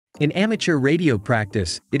In amateur radio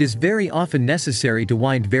practice, it is very often necessary to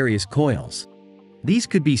wind various coils. These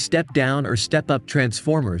could be step-down or step-up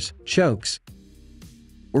transformers, chokes,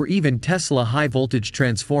 or even Tesla high-voltage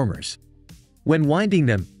transformers. When winding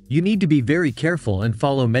them, you need to be very careful and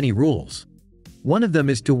follow many rules. One of them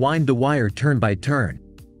is to wind the wire turn by turn.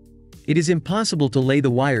 It is impossible to lay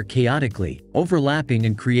the wire chaotically, overlapping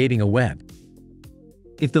and creating a web.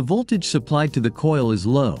 If the voltage supplied to the coil is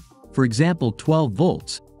low, for example 12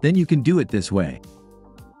 volts, then you can do it this way.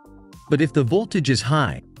 But if the voltage is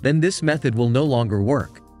high, then this method will no longer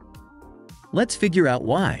work. Let's figure out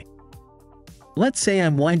why. Let's say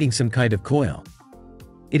I'm winding some kind of coil.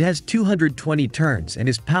 It has 220 turns and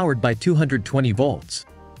is powered by 220 volts.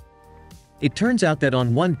 It turns out that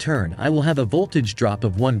on one turn I will have a voltage drop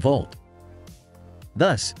of 1 volt.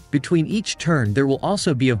 Thus, between each turn there will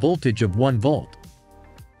also be a voltage of 1 volt.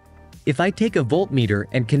 If I take a voltmeter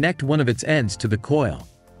and connect one of its ends to the coil,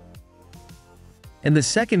 and the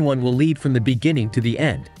second one will lead from the beginning to the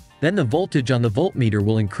end, then the voltage on the voltmeter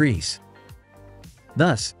will increase.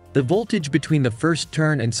 Thus, the voltage between the first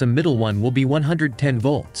turn and some middle one will be 110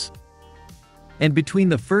 volts. And between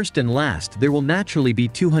the first and last there will naturally be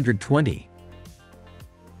 220.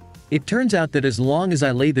 It turns out that as long as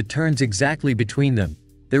I lay the turns exactly between them,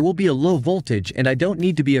 there will be a low voltage and I don't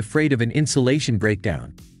need to be afraid of an insulation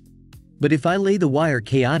breakdown. But if I lay the wire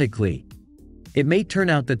chaotically, it may turn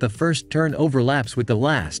out that the first turn overlaps with the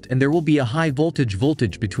last and there will be a high voltage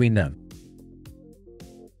between them.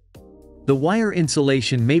 The wire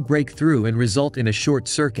insulation may break through and result in a short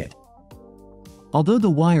circuit. Although the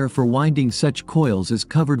wire for winding such coils is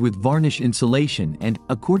covered with varnish insulation and,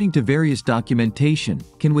 according to various documentation,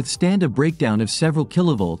 can withstand a breakdown of several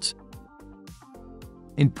kilovolts,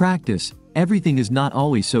 in practice, everything is not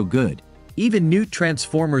always so good. Even new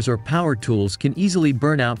transformers or power tools can easily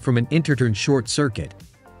burn out from an interturn short circuit.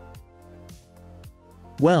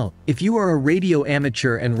 Well, if you are a radio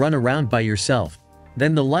amateur and run around by yourself,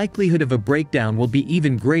 then the likelihood of a breakdown will be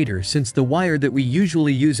even greater since the wire that we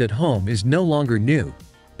usually use at home is no longer new,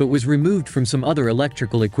 but was removed from some other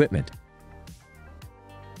electrical equipment.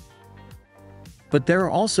 But there are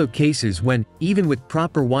also cases when, even with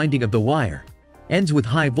proper winding of the wire, ends with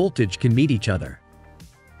high voltage can meet each other.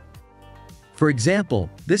 For example,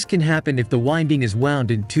 this can happen if the winding is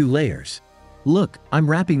wound in 2 layers. Look, I'm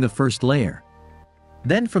wrapping the first layer.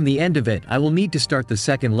 Then from the end of it I will need to start the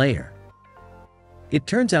second layer. It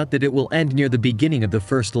turns out that it will end near the beginning of the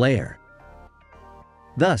first layer.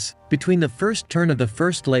 Thus, between the first turn of the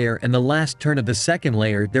first layer and the last turn of the second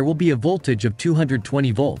layer there will be a voltage of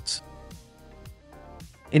 220 volts.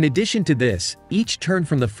 In addition to this, each turn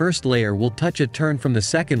from the first layer will touch a turn from the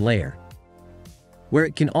second layer, where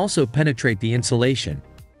it can also penetrate the insulation.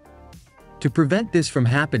 To prevent this from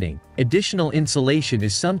happening, additional insulation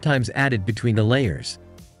is sometimes added between the layers.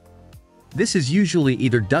 This is usually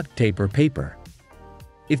either duct tape or paper.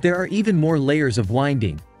 If there are even more layers of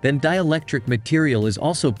winding, then dielectric material is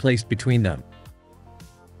also placed between them.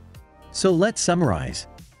 So let's summarize.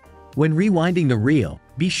 When rewinding the reel,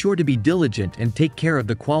 be sure to be diligent and take care of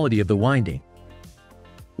the quality of the winding.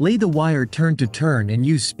 Lay the wire turn to turn and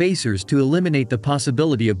use spacers to eliminate the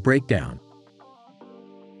possibility of breakdown.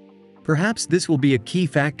 Perhaps this will be a key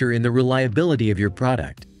factor in the reliability of your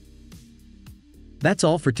product. That's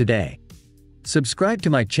all for today. Subscribe to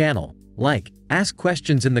my channel, like, ask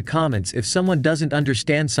questions in the comments if someone doesn't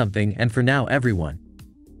understand something, and for now everyone,